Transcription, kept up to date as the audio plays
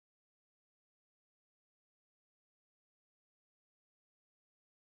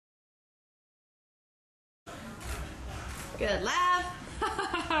Good. Laugh.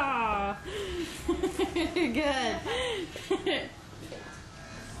 Good. Okay.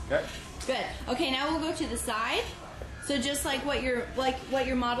 Good. Okay, now we'll go to the side. So just like what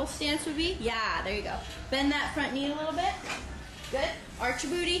your model stance would be. Yeah, there you go. Bend that front knee a little bit. Good. Arch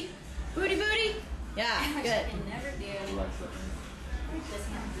your booty. Booty, booty. Yeah, good. I can never do.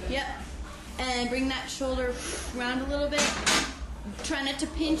 Yep. And bring that shoulder around a little bit. Try not to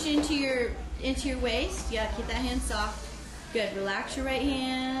pinch into your waist. Yeah, keep that hand soft. Good. Relax your right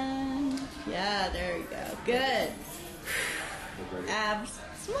hand. Yeah, there you go. Good. Abs.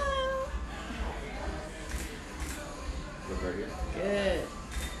 Smile. Look right here. Good.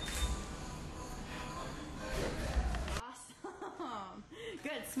 Awesome.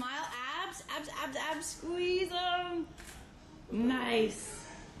 Good. Smile. Abs. Abs, abs, abs. Squeeze them. Nice.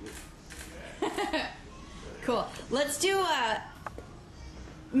 Cool. Let's do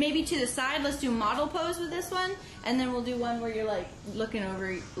maybe to the side. Let's do model pose with this one, and then we'll do one where you're like looking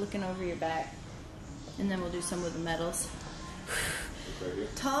over your back, and then we'll do some with the medals. Right here.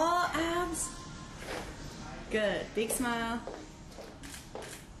 Tall abs. Good. Big smile.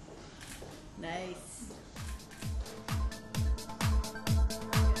 Nice.